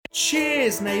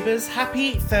Cheers, neighbours.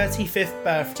 Happy 35th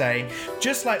birthday.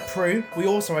 Just like Prue, we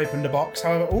also opened a box.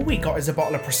 However, all we got is a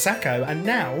bottle of Prosecco and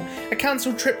now a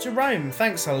cancelled trip to Rome.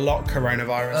 Thanks a lot,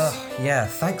 coronavirus. Yeah,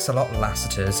 thanks a lot,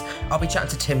 Lassiters. I'll be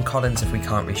chatting to Tim Collins if we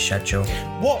can't reschedule.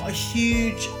 What a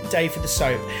huge day for the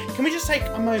soap. Can we just take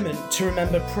a moment to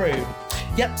remember Prue?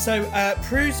 Yep, so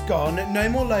Prue's gone. No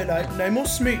more Lolo, no more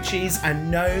smoochies,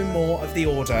 and no more of the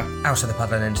order. Out of the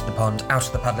puddle and into the pond, out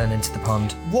of the puddle and into the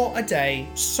pond. What a day.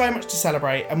 So much to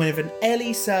celebrate. And with an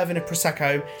Ellie serving of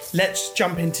Prosecco, let's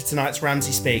jump into tonight's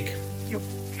Ramsay Speak. You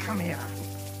come here.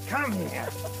 Come here.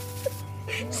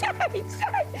 Sorry,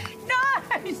 no!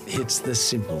 It's the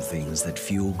simple things that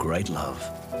fuel great love.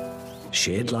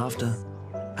 Shared laughter,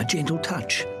 a gentle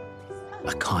touch,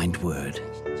 a kind word.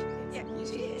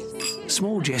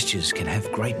 Small gestures can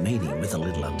have great meaning with a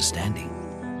little understanding.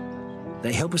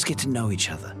 They help us get to know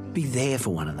each other, be there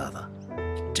for one another,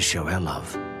 to show our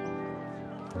love.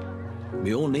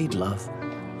 We all need love.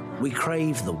 We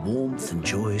crave the warmth and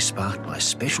joy sparked by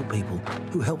special people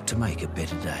who help to make a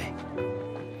better day.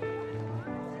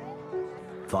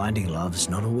 Finding love's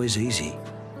not always easy,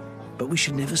 but we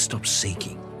should never stop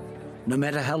seeking. No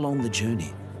matter how long the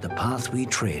journey, the path we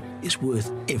tread is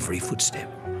worth every footstep.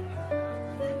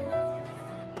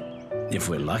 If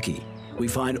we're lucky, we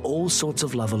find all sorts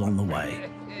of love along the way.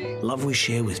 Love we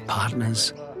share with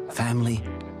partners, family,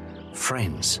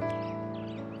 friends,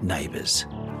 neighbours.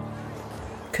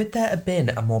 Could there have been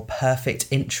a more perfect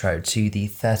intro to the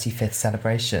 35th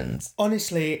celebrations?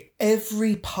 Honestly,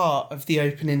 every part of the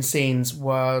opening scenes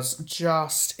was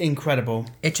just incredible.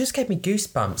 It just gave me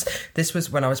goosebumps. This was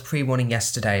when I was pre-warning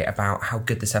yesterday about how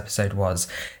good this episode was.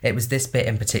 It was this bit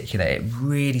in particular. It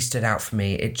really stood out for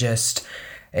me. It just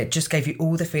gave you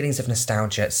all the feelings of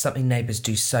nostalgia. It's something Neighbours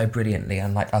do so brilliantly,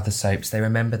 unlike other soaps. They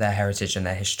remember their heritage and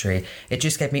their history. It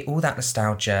just gave me all that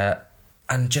nostalgia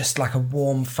and just like a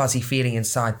warm, fuzzy feeling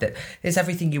inside that is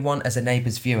everything you want as a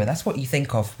Neighbours viewer. That's what you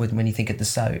think of when you think of the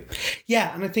soap.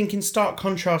 Yeah, and I think in stark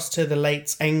contrast to the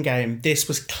late Endgame, this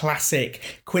was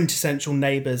classic, quintessential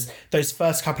Neighbours. Those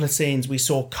first couple of scenes, we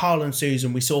saw Carl and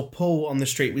Susan, we saw Paul on the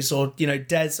street, we saw,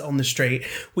 Des on the street,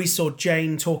 we saw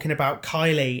Jane talking about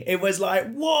Kylie. It was like,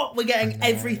 what? We're getting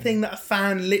everything that a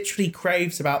fan literally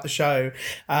craves about the show.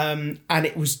 And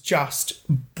it was just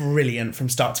brilliant from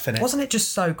start to finish. Wasn't it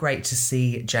just so great to see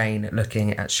Jane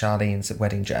looking at Charlene's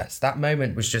wedding dress? That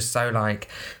moment was just so like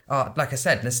I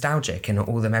said, nostalgic in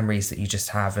all the memories that you just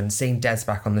have. And seeing Des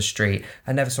back on the street,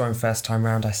 I never saw him first time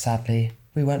round.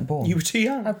 We weren't born. You were too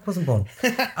young. I wasn't born.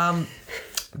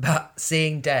 But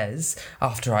seeing Des,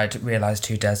 after I'd realised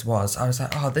who Des was, I was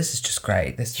like, oh, this is just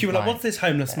great. You were like, what's this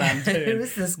homeless man doing? Who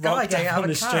is this guy getting out of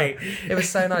the street? It was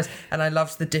so nice. And I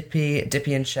loved the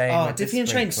Dippy and Shane. Oh, Dippy and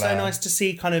Shane, so nice to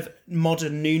see kind of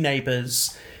modern new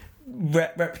Neighbours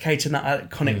replicating that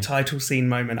iconic title scene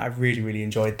moment. I really, really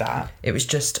enjoyed that. It was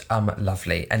just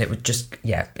lovely, and it would just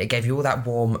it gave you all that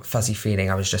warm, fuzzy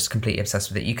feeling. I was just completely obsessed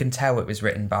with it. You can tell it was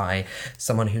written by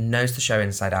someone who knows the show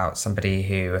inside out, somebody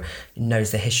who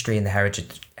knows the history and the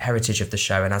heritage of the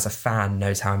show, and as a fan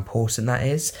knows how important that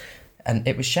is. And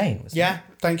it was Shane, wasn't it?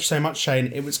 Thank you so much,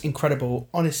 Shane. It was incredible.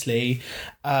 Honestly,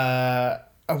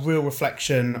 a real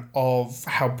reflection of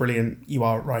how brilliant you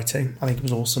are at writing. I think it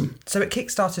was awesome. So it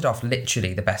kick-started off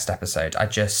literally the best episode. I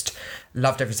just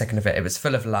loved every second of it. It was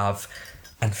full of love.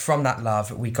 And from that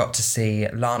love, we got to see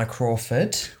Lana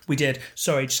Crawford. We did.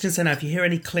 Sorry, just going to say now, if you hear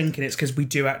any clinking, it's because we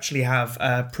do actually have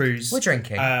Prue's... We're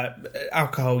drinking.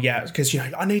 Alcohol, yeah, because,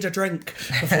 I need a drink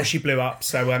before she blew up.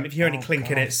 So if you hear any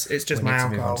clinking, it's just my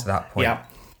alcohol. We need to move on to that point. Yeah.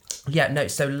 Yeah, no,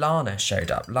 so Lana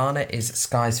showed up. Lana is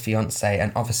Sky's fiancé,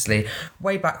 and obviously,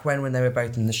 way back when they were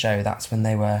both in the show, that's when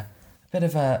they were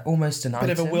almost an item.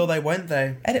 Bit of a will they, won't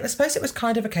they? And I suppose it was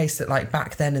kind of a case that, like,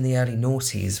 back then in the early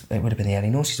noughties, it would have been the early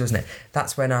noughties, wasn't it?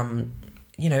 That's when,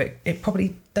 it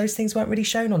probably... Those things weren't really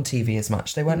shown on TV as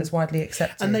much. They weren't as widely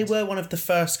accepted. And they were one of the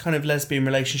first kind of lesbian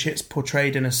relationships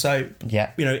portrayed in a soap.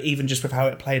 Yeah. Even just with how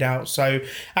it played out. So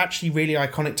actually really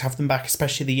iconic to have them back,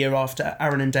 especially the year after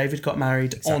Aaron and David got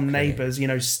married on Neighbours,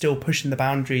 still pushing the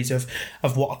boundaries of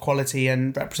what equality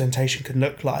and representation can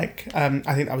look like. I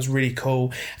think that was really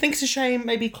cool. I think it's a shame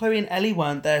maybe Chloe and Ellie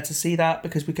weren't there to see that,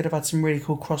 because we could have had some really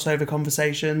cool crossover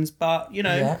conversations. But,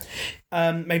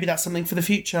 maybe that's something for the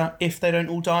future if they don't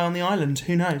all die on the island.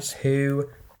 Who knows? Who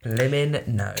blimmin'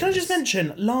 knows? Can I just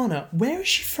mention, Lana, where is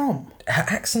she from? Her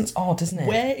accent's odd, isn't it?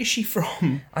 Where is she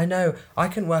from? I know. I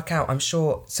couldn't work out. I'm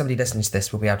sure somebody listening to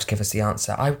this will be able to give us the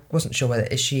answer. I wasn't sure whether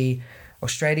is she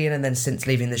Australian, and then since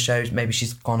leaving the show, maybe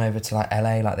she's gone over to like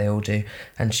LA like they all do,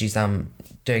 and she's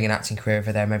doing an acting career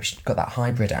over there. Maybe she's got that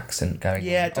hybrid accent going.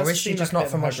 Yeah, on. it does or is she seem just like a not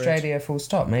bit from of a hybrid. Australia full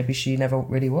stop? Maybe she never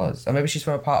really was, or maybe she's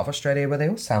from a part of Australia where they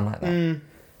all sound like that.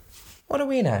 What do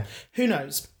we know? Who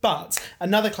knows? But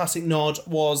another classic nod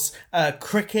was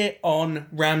cricket on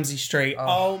Ramsay Street.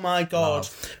 Oh my God.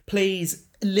 Please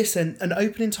listen, an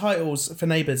opening titles for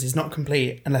Neighbours is not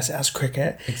complete unless it has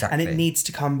cricket. Exactly. And it needs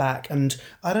to come back. And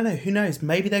I don't know, who knows?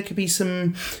 Maybe there could be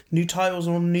some new titles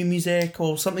or new music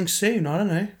or something soon. I don't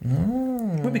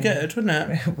know. Would be good,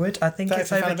 wouldn't it? It would. I think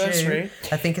it's 30th overdue. anniversary.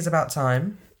 I think it's about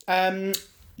time.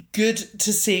 Good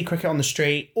to see cricket on the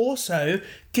street. Also,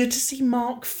 good to see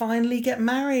Mark finally get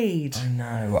married. I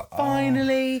know.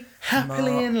 Finally,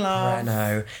 happily in love. I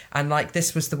know. And like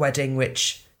this was the wedding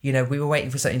which, you know, we were waiting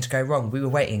for something to go wrong. We were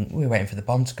waiting for the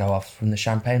bomb to go off from the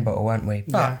champagne bottle, weren't we?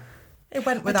 But it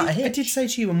went without a hitch. I did say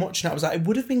to you when watching it, I was like, it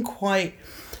would have been quite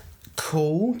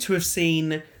cool to have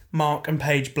seen Mark and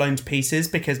Paige blown to pieces,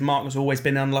 because Mark has always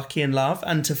been unlucky in love,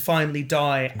 and to finally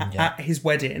die at his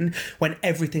wedding when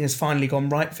everything has finally gone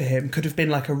right for him could have been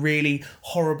like a really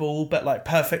horrible but like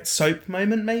perfect soap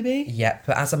moment, maybe. Yeah,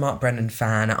 but as a Mark Brennan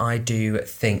fan, I do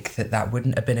think that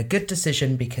wouldn't have been a good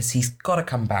decision, because he's got to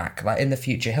come back. Like in the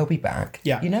future, he'll be back.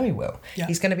 Yeah. You know he will. Yeah.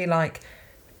 He's going to be like...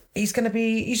 He's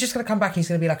just going to come back and he's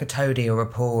going to be like a Toadie or a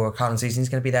Paul or a Carl and Susan. He's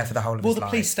going to be there for the whole of his life. Well, the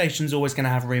police station's always going to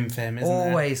have room for him, isn't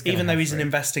Always there? gonna Even though have he's an room.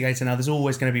 investigator now, there's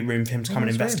always going to be room for him to come and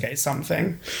Always room. investigate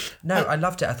something. No, I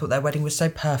loved it. I thought their wedding was so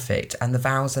perfect, and the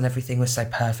vows and everything was so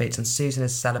perfect, and Susan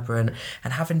is celebrant,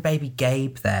 and having baby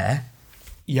Gabe there.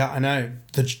 Yeah, I know.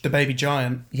 The baby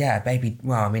giant. Yeah, baby.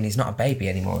 Well, I mean, he's not a baby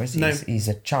anymore, is he? No. He's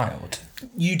a child.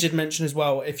 You did mention as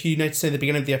well, if you notice at the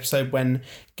beginning of the episode when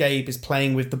Gabe is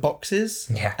playing with the boxes,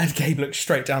 Yeah. and Gabe looks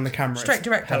straight down the camera. Straight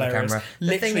direct down the Hilarious. camera. The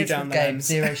Literally thing is down with the Gabe, lens.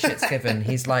 zero shits given.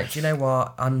 He's like, do you know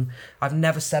what? I've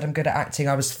never said I'm good at acting.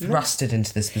 I was thrusted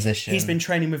into this position. He's been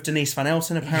training with Denise Van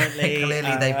Elton, apparently.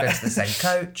 Clearly, they've been to the same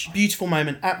coach. Beautiful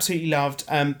moment. Absolutely loved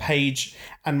Paige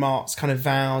and Mark's kind of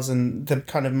vows and the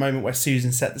kind of moment where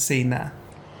Susan set the scene there.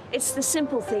 It's the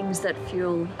simple things that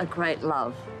fuel a great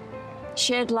love.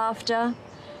 Shared laughter,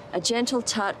 a gentle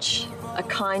touch, a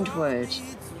kind word.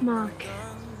 Mark,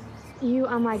 you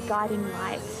are my guiding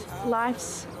light.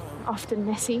 Life's often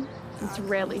messy. It's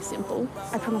rarely simple.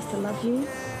 I promise to love you,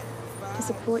 to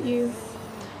support you,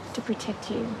 to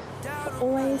protect you, for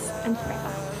always and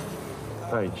forever.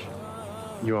 Paige,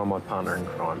 you are my partner in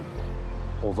crime.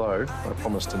 Although I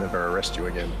promise to never arrest you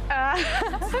again.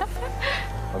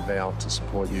 I vow to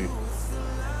support you,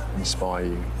 inspire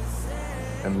you,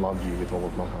 and love you with all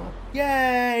of my heart.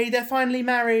 Yay, they're finally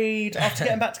married after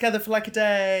getting back together for like a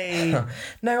day.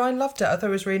 No, I loved it. I thought it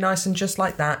was really nice, and just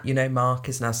like that, you know, Mark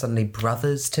is now suddenly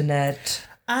brothers to Ned.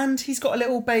 And he's got a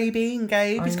little baby in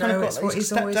Gabe. He's I kind know, of got it's like what his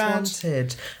he's always stepdad.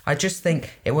 wanted. I just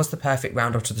think it was the perfect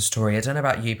round off to the story. I don't know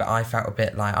about you, but I felt a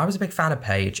bit like... I was a big fan of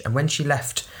Paige, and when she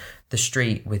left the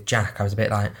street with Jack, I was a bit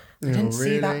like... I didn't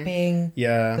see that really? being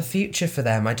Yeah. the future for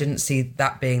them. I didn't see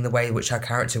that being the way which her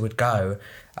character would go.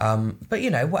 But, you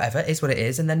know, whatever, it is what it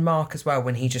is. And then Mark as well,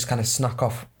 when he just kind of snuck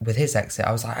off with his exit,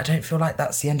 I was like, I don't feel like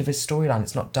that's the end of his storyline.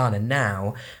 It's not done. And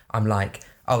now I'm like...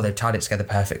 oh, they've tied it together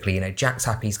perfectly. You know, Jack's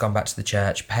happy, he's gone back to the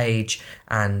church. Paige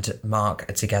and Mark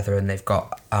are together and they've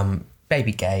got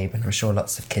baby Gabe, and I'm sure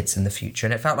lots of kids in the future.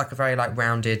 And it felt like a very, like,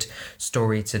 rounded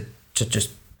story to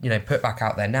just, you know, put back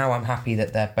out there. Now I'm happy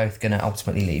that they're both going to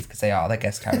ultimately leave, because they are, they're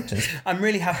guest characters. I'm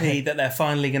really happy that they're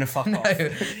finally going to fuck off. But I'm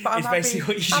It's happy, basically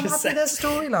what you I'm just happy said. their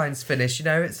storyline's finished, you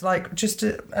know, it's like just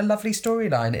a lovely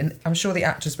storyline. And I'm sure the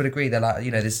actors would agree, they're like, you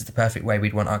know, this is the perfect way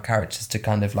we'd want our characters to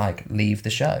kind of like leave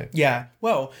the show. Yeah.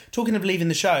 Well, talking of leaving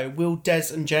the show, will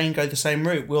Des and Jane go the same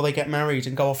route? Will they get married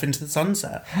and go off into the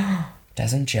sunset?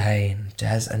 Des and Jane.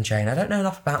 I don't know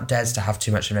enough about Des to have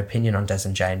too much of an opinion on Des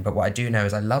and Jane, but what I do know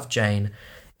is I love Jane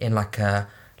in like a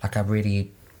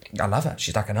really... I love her.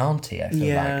 She's like an auntie, I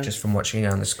feel like, just from watching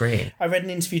her on the screen. I read an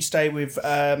interview today with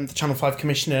the Channel 5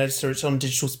 commissioner, so it's on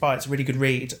Digital Spy. It's a really good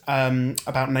read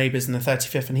about Neighbours and the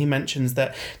 35th, and he mentions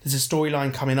that there's a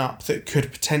storyline coming up that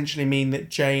could potentially mean that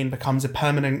Jane becomes a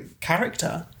permanent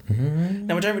character. Mm-hmm.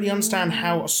 Now, I don't really understand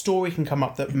how a story can come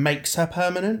up that makes her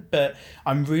permanent, but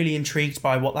I'm really intrigued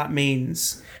by what that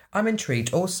means. I'm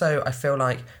intrigued. Also, I feel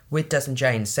like with Des and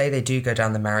Jane, say they do go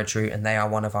down the marriage route and they are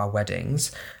one of our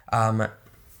weddings,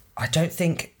 I don't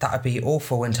think that would be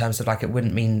awful in terms of like it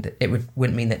wouldn't mean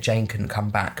that Jane couldn't come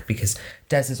back, because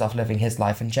Des is off living his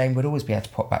life and Jane would always be able to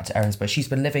pop back to Erinsborough. She's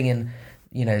been living in,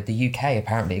 you know, the UK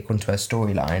apparently according to her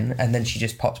storyline, and then she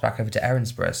just pops back over to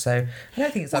Erinsborough. So I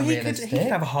don't think it's unrealistic. He could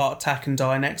have a heart attack and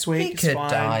die next week. He could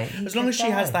die. As long as she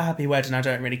has the happy wedding, I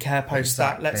don't really care post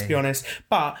that, let's be honest.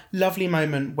 But lovely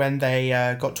moment when they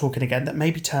got talking again that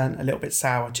maybe turned a little bit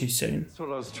sour too soon. That's what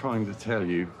I was trying to tell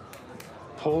you.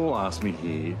 Paul asked me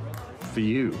here for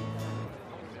you.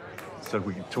 So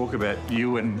we can talk about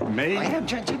you and me.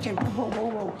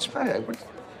 Whoa. Spiro,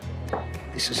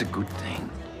 this is a good thing.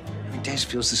 I mean, Des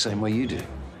feels the same way you do.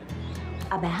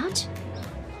 About?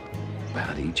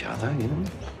 About each other, you know?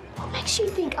 What makes you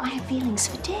think I have feelings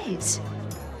for Des?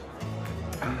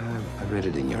 I read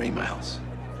it in your emails.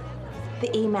 The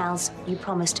emails you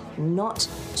promised not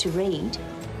to read?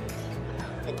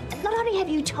 Not only have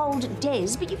you told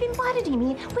Des, but you've invited him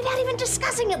here without even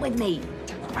discussing it with me.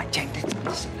 Right, Jane,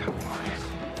 listen.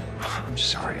 I'm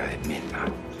sorry, I admit.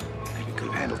 Maybe could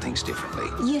have handled things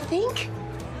differently. You think?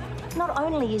 Not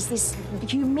only is this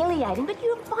humiliating, but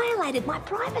you have violated my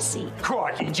privacy.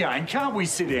 Crikey, Jane, can't we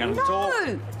sit down and talk?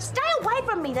 No! Stay away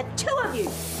from me, the two of you!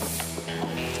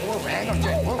 Oh, hang on,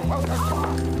 Jane.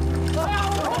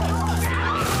 Whoa.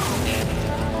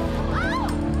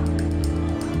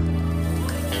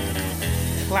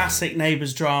 Classic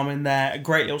Neighbours drama in there, a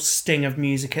great little sting of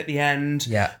music at the end.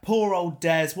 Yeah. Poor old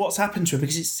Des, what's happened to him?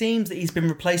 Because it seems that he's been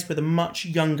replaced with a much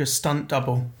younger stunt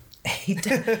double. He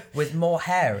did, with more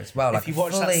hair as well. If you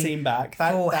watch that scene back,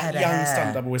 that young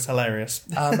stunt double was hilarious.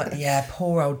 Yeah,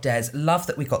 poor old Des. Love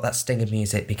that we got that sting of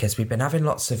music, because we've been having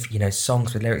lots of, you know,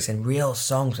 songs with lyrics in, real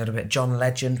songs. We had a bit of John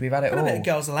Legend. We've had it all. A bit of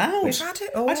Girls Aloud. We've had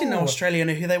it all. I didn't know Australia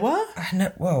knew who they were.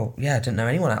 Well, yeah, I didn't know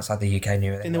anyone outside the UK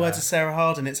knew who they were. In the words of Sarah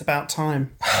Harden, it's about time.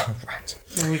 Right.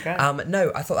 There we go.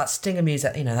 No, I thought that sting of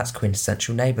music, you know, that's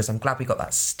quintessential Neighbours. I'm glad we got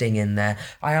that sting in there.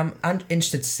 I'm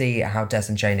interested to see how Des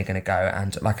and Jane are going to go.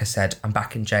 And like I said, I'm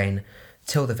back in Jane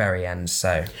till the very end.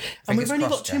 So, and we've only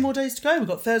got 2 more days to go. We've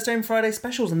got Thursday and Friday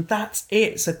specials, and that's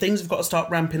it. So things have got to start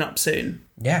ramping up soon.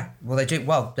 Yeah, well, they do.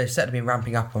 Well, they've certainly been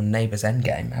ramping up on Neighbours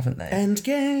Endgame, haven't they?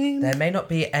 Endgame. There may not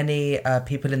be any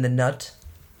people in the nud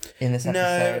in this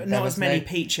episode. No, not as many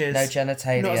peaches. No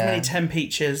genitalia. Not as many 10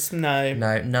 peaches. No,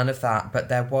 none of that. But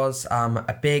there was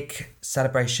a big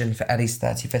celebration for Ellie's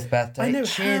 35th birthday. I know.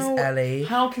 Cheers, Ellie.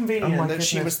 How convenient that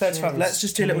she was 35. Let's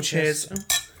just do a little cheers.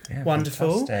 Yeah,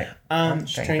 wonderful.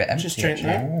 Just drink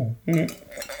that.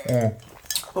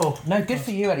 Oh, no, good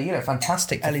for you, Ellie. You look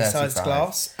fantastic. Ellie-sized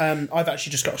glass. I've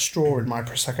actually just got a straw in my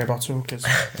Prosecco bottle because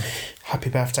happy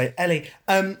birthday, Ellie.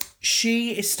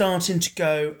 She is starting to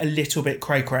go a little bit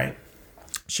cray-cray.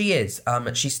 She is.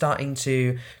 She's starting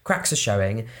to... Cracks are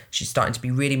showing. She's starting to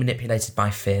be really manipulated by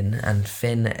Finn, and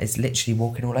Finn is literally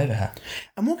walking all over her.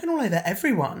 And walking all over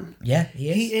everyone. Yeah, he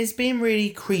is. He is being really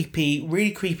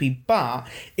creepy, but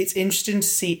it's interesting to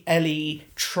see Ellie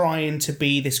trying to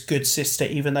be this good sister,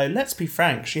 even though, let's be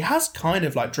frank, she has kind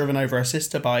of like driven over her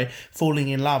sister by falling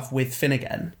in love with Finn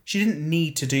again. She didn't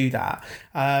need to do that.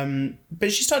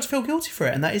 But she started to feel guilty for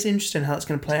it, and that is interesting how that's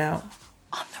going to play out.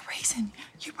 I'm the reason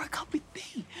you broke up with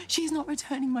me. She's not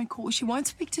returning my call. She won't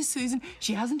speak to Susan.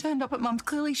 She hasn't turned up at Mum's.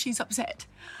 Clearly she's upset.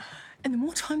 And the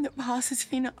more time that passes,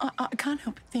 Finn, I can't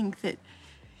help but think that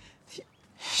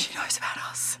she knows about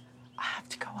us. I have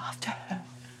to go after her.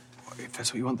 If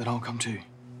that's what you want, then I'll come too.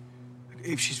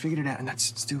 If she's figured it out, and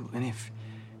that's still an if,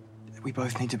 we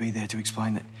both need to be there to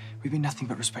explain that we've been nothing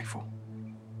but respectful.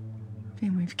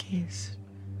 Finn, we've kissed.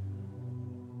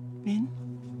 Finn?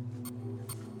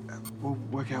 We'll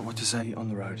work out what to say on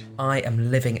the road. I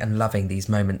am living and loving these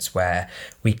moments where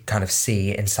we kind of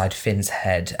see inside Finn's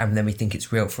head and then we think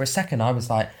it's real. For a second, I was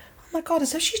like, oh my God,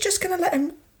 as if she's just going to let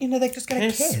him, you know, they're just going to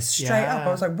kiss straight up.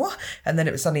 I was like, what? And then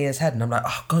it was suddenly in his head and I'm like,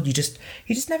 oh God, you just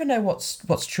never know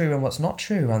what's true and what's not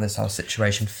true around this whole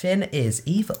situation. Finn is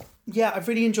evil. Yeah, I've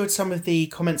really enjoyed some of the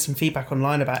comments and feedback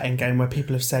online about Endgame where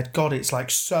people have said, God, it's like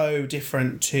so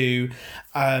different to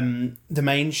the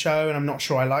main show and I'm not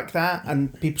sure I like that.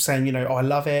 And people saying, you know, oh, I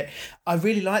love it. I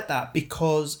really like that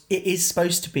because it is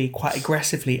supposed to be quite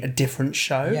aggressively a different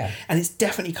show. Yeah. And it's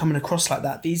definitely coming across like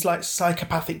that. These like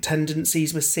psychopathic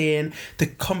tendencies we're seeing, the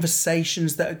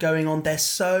conversations that are going on, they're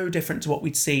so different to what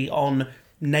we'd see on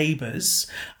Neighbours,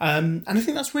 and I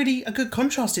think that's really a good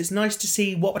contrast. It's nice to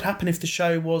see what would happen if the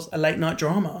show was a late night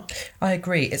drama. I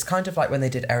agree. It's kind of like when they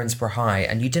did Erinsborough High,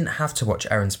 and you didn't have to watch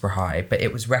Erinsborough High, but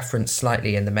it was referenced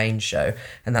slightly in the main show,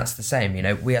 and that's the same. You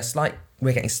know, we're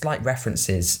getting slight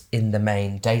references in the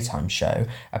main daytime show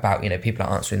about, you know, people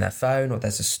are answering their phone or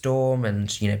there's a storm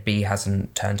and, you know, B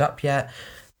hasn't turned up yet,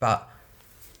 but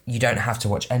you don't have to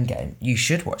watch Endgame. You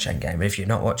should watch Endgame. If you're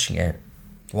not watching it,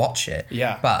 watch it.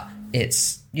 Yeah. But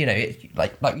it's, you know,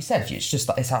 like you said, it's just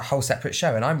like it's a whole separate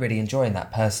show, and I'm really enjoying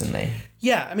that personally.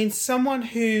 Yeah, I mean, someone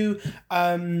who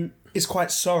is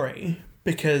quite sorry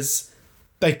because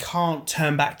they can't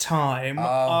turn back time.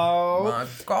 Oh my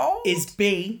God. Is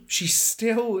B. She's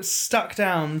still stuck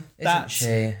down Isn't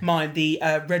she? mine, the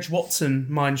Reg Watson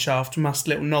mine shaft. Must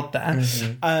little nod there.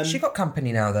 Mm-hmm. She got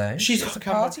company now, though. She's got got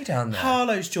a party down there.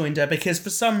 Harlow's joined her because for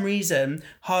some reason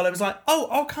Harlow was like, "Oh,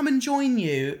 I'll come and join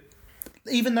you."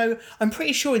 Even though I'm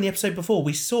pretty sure in the episode before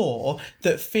we saw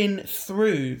that Finn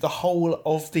threw the whole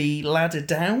of the ladder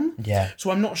down. Yeah.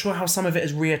 So I'm not sure how some of it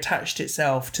has reattached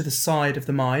itself to the side of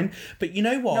the mine. But you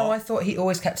know what? No, I thought he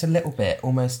always kept a little bit,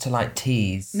 almost to like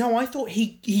tease. No, I thought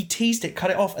he teased it, cut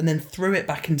it off, and then threw it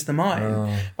back into the mine.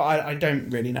 Oh. But I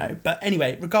don't really know. But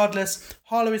anyway, regardless,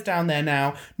 Harlow is down there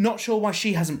now. Not sure why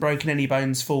she hasn't broken any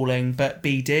bones falling, but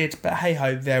B did. But hey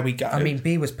ho, there we go. I mean,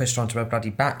 B was pushed onto her bloody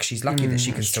back. She's lucky that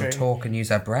she can still talk and use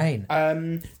her brain.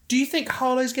 Do you think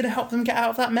Harlow's going to help them get out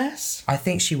of that mess? I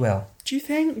think she will. Do you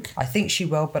think? I think she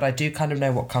will, but I do kind of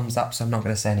know what comes up, so I'm not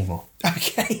going to say any more.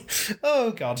 Okay.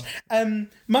 Oh, God.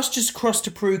 Must just cross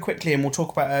to Prue quickly, and we'll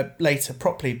talk about her later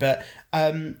properly, but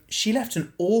she left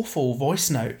an awful voice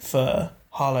note for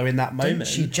Harlow in that moment. Didn't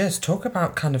she just talk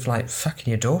about kind of like fucking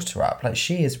your daughter up? Like,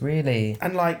 she is really...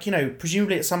 And like, you know,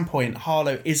 presumably at some point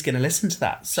Harlow is going to listen to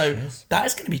that. So that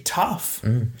is going to be tough.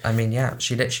 I mean, yeah,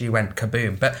 she literally went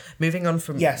kaboom. But moving on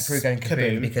from Prue going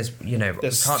kaboom, because, you know, we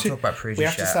can't talk about Prue just We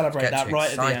have to celebrate that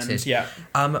right at the end, yeah.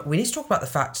 We need to talk about the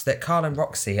fact that Carl and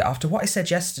Roxy, after what I said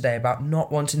yesterday about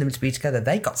not wanting them to be together,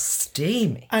 they got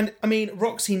steamy. And, I mean,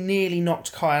 Roxy nearly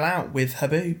knocked Kyle out with her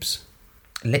boobs.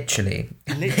 Literally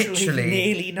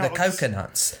nearly knocked... The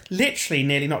coconuts. Literally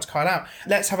nearly knocked Kyle out.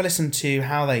 Let's have a listen to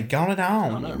how they got it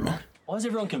on. I know, right? Why is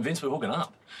everyone convinced we're hooking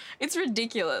up? It's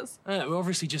ridiculous. We're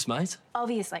obviously just mates.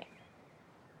 Obviously.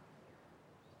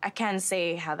 I can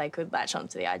see how they could latch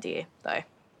onto the idea, though.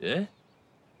 Yeah?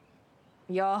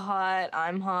 You're hot,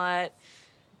 I'm hot.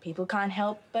 People can't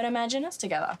help but imagine us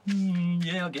together.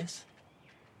 Yeah, I guess.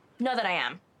 Not that I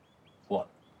am. What?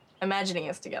 Imagining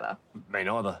us together. Me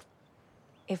neither.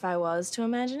 If I was to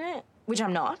imagine it, which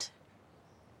I'm not,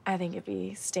 I think it'd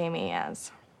be steamy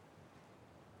as...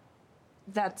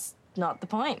 That's not the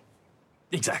point.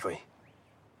 Exactly.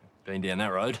 Been down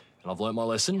that road, and I've learnt my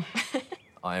lesson.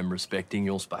 I am respecting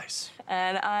your space.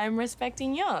 And I'm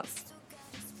respecting yours.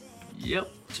 Yep,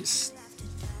 just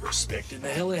respecting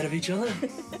the hell out of each other.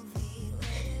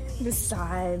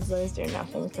 Besides, those do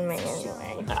nothing for me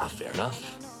anyway. Fair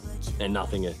enough. And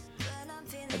nothing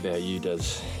about you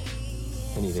does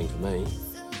anything for me.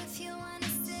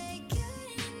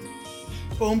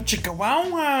 Boom, chicka wow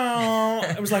wow.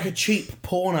 It was like a cheap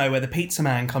porno where the pizza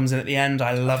man comes in at the end.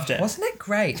 I loved it. Wasn't it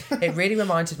great? It really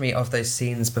reminded me of those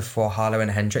scenes before Harlow and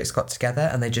Hendrix got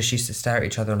together, and they just used to stare at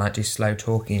each other and like do slow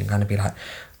talking and kind of be like,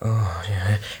 oh,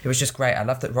 yeah. It was just great. I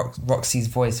loved that Roxy's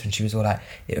voice when she was all like,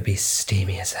 it would be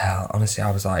steamy as hell. Honestly, I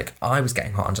was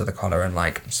getting hot under the collar and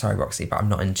like, sorry, Roxy, but I'm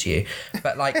not into you.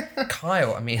 But like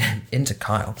Kyle, into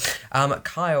Kyle.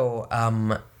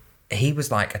 Kyle, he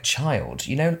was like a child,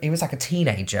 you know, he was like a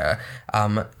teenager,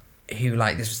 who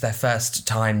like, this was their first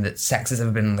time that sex has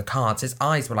ever been on the cards. His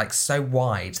eyes were like so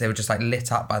wide, they were just like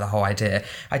lit up by the whole idea.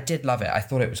 I did love it. I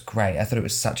thought it was great. I thought it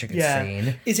was such a good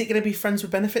scene. Is it going to be friends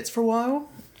with benefits for a while?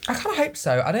 I kind of hope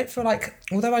so. I don't feel like,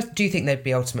 although I do think they'd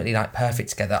be ultimately like perfect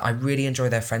together, I really enjoy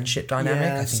their friendship dynamic.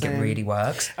 Yeah, I think it really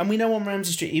works. And we know on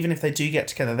Ramsay Street, even if they do get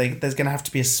together, there's going to have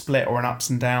to be a split or an ups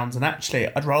and downs. And actually,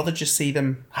 I'd rather just see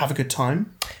them have a good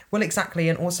time. Well, exactly.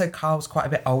 And also, Carl's quite a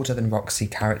bit older than Roxy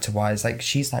character-wise. Like,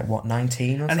 she's like, what,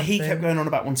 19 or something? And he kept going on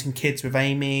about wanting kids with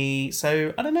Amy.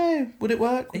 So, I don't know. Would it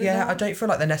work? I don't feel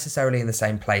like they're necessarily in the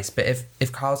same place. But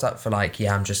if Carl's up for like,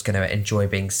 yeah, I'm just going to enjoy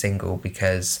being single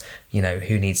because, you know,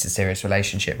 who needs a serious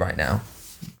relationship right now?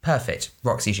 Perfect.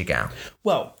 Roxy's your gal.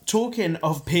 Well, talking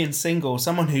of being single,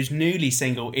 someone who's newly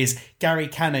single is Gary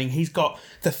Canning. He's got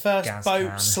the first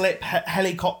boat, slip,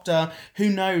 helicopter. Who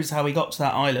knows how he got to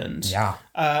that island? Yeah.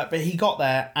 But he got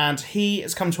there and he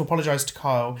has come to apologise to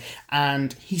Kyle,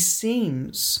 and he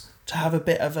seems to have a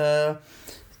bit of a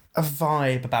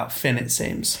vibe about Finn, it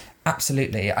seems.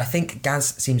 Absolutely. I think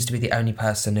Gaz seems to be the only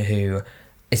person who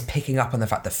is picking up on the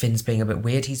fact that Finn's being a bit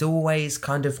weird. He's always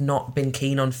kind of not been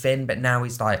keen on Finn, but now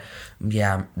he's like,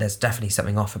 yeah, there's definitely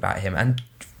something off about him. And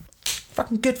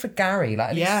fucking good for Gary.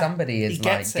 Like, at least somebody is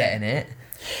like getting it.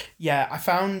 Yeah, I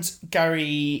found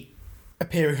Gary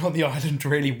appearing on the island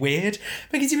really weird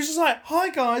because he was just like, hi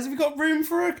guys, have we got room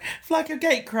for a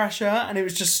gate crasher? And it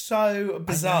was just so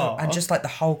bizarre. And just like the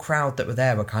whole crowd that were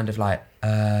there were kind of like,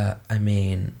 I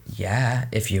mean, yeah,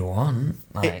 if you want.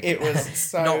 Like, It was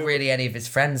so... not really any of his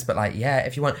friends, but like, yeah,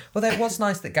 if you want. Well, it was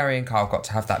nice that Gary and Carl got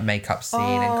to have that makeup scene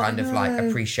and kind of like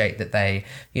appreciate that they,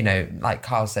 you know, like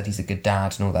Carl said, he's a good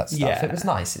dad and all that stuff. Yeah. It was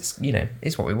nice. It's, you know,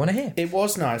 it's what we want to hear. It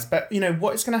was nice, but you know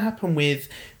what is going to happen with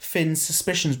Finn's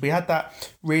suspicions? We had that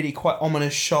really quite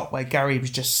ominous shot where Gary was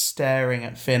just staring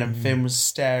at Finn and Finn was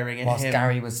staring at Whilst him.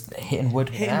 Gary was hitting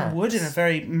wood with an axe. Wood in a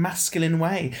very masculine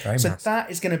way. Very so masculine.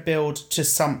 that is going to build to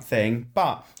something,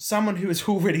 but someone who has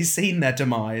already seen their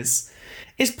demise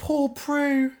is poor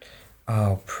Prue.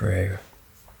 Oh, Prue.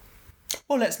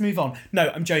 Well, let's move on.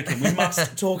 No, I'm joking. We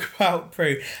must talk about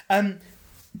Prue.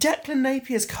 Declan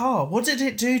Napier's car, what did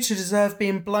it do to deserve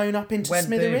being blown up into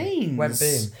smithereens? Went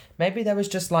boom. Maybe there was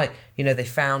just like, you know, they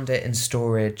found it in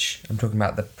storage. I'm talking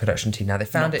about the production team now. They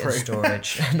found it in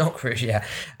storage. Not Prue, yeah.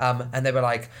 And they were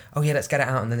like, oh yeah, let's get it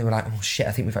out. And then they were like, oh shit,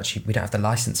 I think we don't have the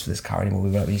license for this car anymore. We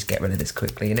need to get rid of this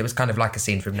quickly. And it was kind of like a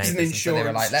scene from Neighbours. It's an So they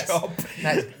were like, insurance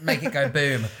let's make it go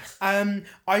boom. I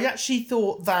actually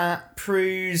thought that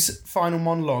Prue's final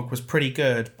monologue was pretty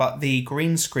good, but the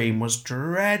green screen was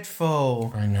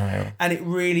dreadful. I know. And it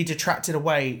really detracted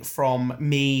away from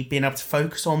me being able to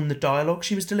focus on the dialogue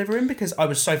she was delivering, because I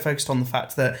was so focused on the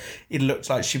fact that it looked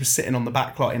like she was sitting on the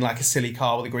back lot in like a silly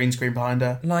car with a green screen behind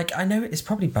her. Like, I know it's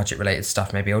probably budget related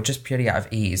stuff maybe, or just purely out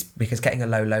of ease, because getting a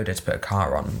low loader to put a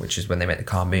car on, which is when they make the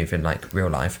car move in like real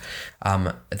life,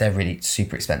 they're really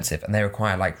super expensive and they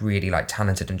require like really like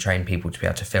talented and trained people to be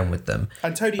able to film with them.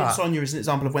 And Toadie and Sonia is an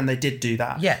example of when they did do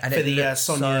that. Yeah, and for it the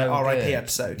Sonia so RIP good.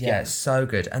 episode. Yeah, it's so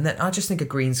good. And then I just think a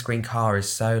green screen car is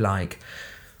so like,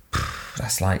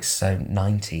 that's like so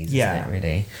 90s, Yeah. isn't it,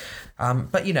 really?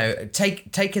 But, you know,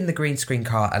 taking the green screen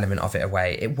car element of it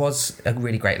away, it was a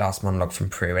really great last monologue from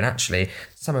Prue. And actually,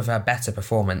 some of her better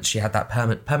performance, she had that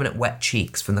permanent wet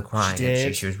cheeks from the crying. She and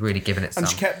did. she was really giving it some.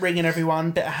 And she kept ringing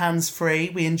everyone, bit of hands-free.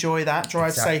 We enjoy that.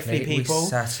 Drive safely, people. We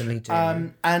certainly do.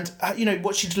 And, you know,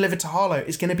 what she delivered to Harlow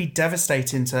is going to be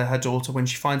devastating to her daughter when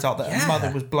she finds out that her mother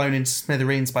was blown into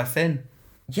smithereens by Finn.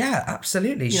 Yeah,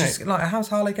 absolutely. She's like, how's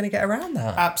Harlow going to get around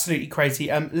that? Absolutely crazy.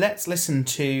 Let's listen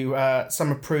to some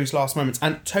of Prue's last moments.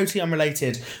 And totally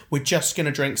unrelated, we're just going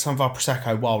to drink some of our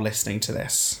Prosecco while listening to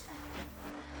this.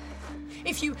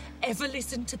 If you ever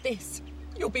listen to this,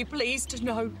 you'll be pleased to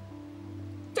know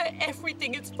that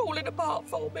everything is falling apart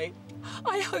for me.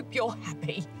 I hope you're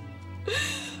happy.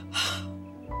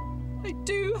 I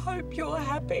do hope you're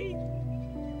happy.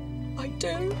 I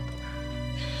do.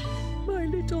 My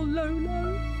little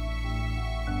Lolo.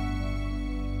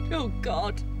 Oh,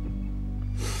 God.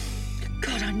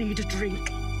 God, I need a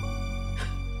drink.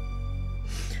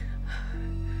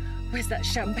 Where's that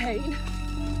champagne?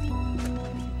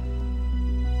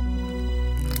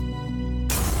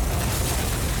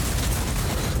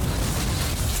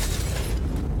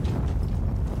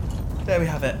 There we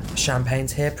have it.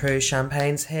 Champagne's here, Prue.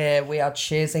 Champagne's here. We are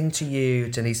cheersing to you,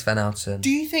 Denise Van Outen. Do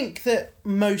you think that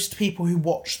most people who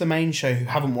watch the main show who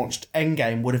haven't watched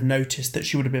Endgame would have noticed that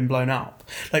she would have been blown up?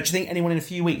 Like, do you think anyone in a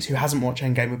few weeks who hasn't watched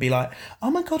Endgame would be like,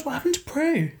 oh my God, what happened to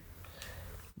Prue?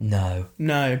 No.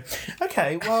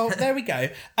 Okay, well, there we go.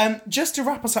 Just to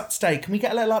wrap us up today, can we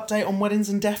get a little update on weddings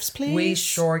and deaths, please? We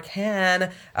sure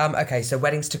can. Okay, so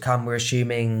weddings to come, we're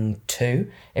assuming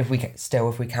 2. If we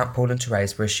count Paul and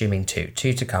Therese, we're assuming 2.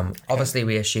 2 to come. Okay. Obviously,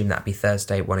 we assume that'd be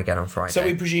Thursday, 1 again on Friday. So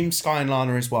we presume Sky and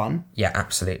Lana is 1. Yeah,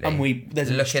 absolutely. And there's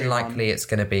a looking likely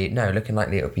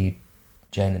it'll be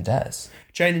Jane and Des.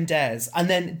 Jane and Des. And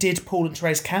then did Paul and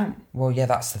Therese count? Well, yeah,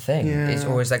 that's the thing. Yeah.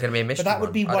 Or is there going to be a mystery? But that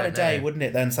would be one a day, wouldn't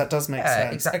it, then? So that does make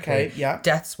sense. Exactly. Okay, yeah.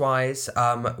 Deaths-wise,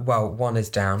 well, 1 is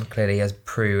down, clearly, as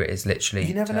Prue is literally...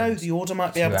 You never know. The Order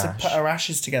might be able to put her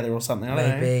ashes together or something. I don't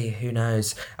know. Maybe. Who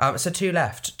knows? So 2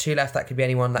 left. 2 left. That could be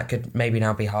anyone. That could maybe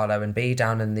now be Harlow and Bea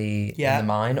down in the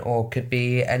mine, or could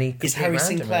be any... Is Harry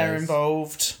Sinclair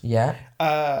involved? Yeah.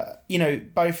 You know,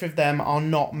 both of them are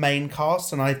not main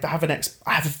cast, and I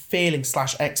have a feeling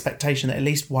 / expectation that at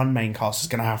least one main cast is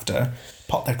going to have to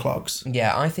pot their clogs.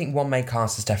 Yeah, I think one main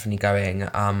cast is definitely going.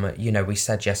 You know, we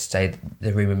said yesterday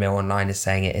the rumour mill online is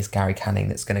saying it is Gary Canning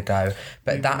that's going to go.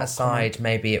 But that aside,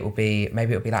 maybe it will be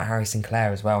like Harry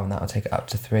Sinclair as well, and that will take it up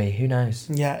to 3. Who knows?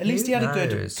 Yeah, at least he had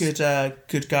a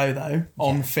good go though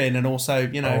on Finn, and also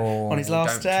on his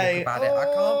last day. Talk about it. I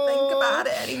can't think about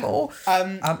it anymore.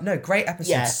 No, great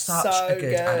episode. Yeah, such so a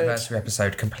good anniversary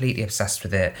episode. Completely obsessed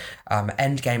with it.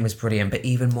 Endgame was brilliant, but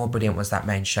even more brilliant was that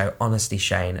main show. Honestly,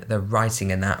 Shane, the writing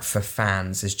writing in that for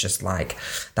fans is just like,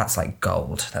 that's like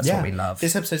gold. That's what we love.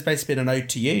 This episode's basically been an ode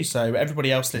to you, so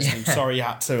everybody else listening, sorry you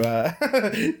had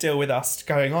to deal with us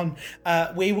going on.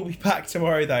 We will be back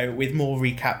tomorrow, though, with more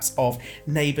recaps of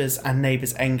Neighbours and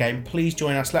Neighbours Endgame. Please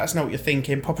join us. Let us know what you're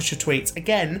thinking. Pop us your tweets.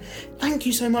 Again, thank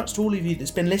you so much to all of you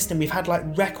that's been listening. We've had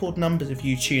like record numbers of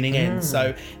you tuning in,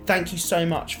 so thank you so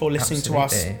much for listening to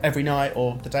us every night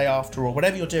or the day after or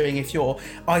whatever you're doing. If you're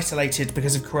isolated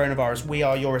because of coronavirus, we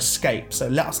are your escape, so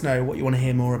let us know what you want to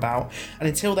hear more about. And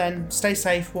until then, stay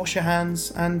safe, wash your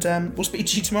hands, and we'll speak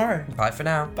to you tomorrow. Bye for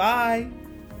now. Bye.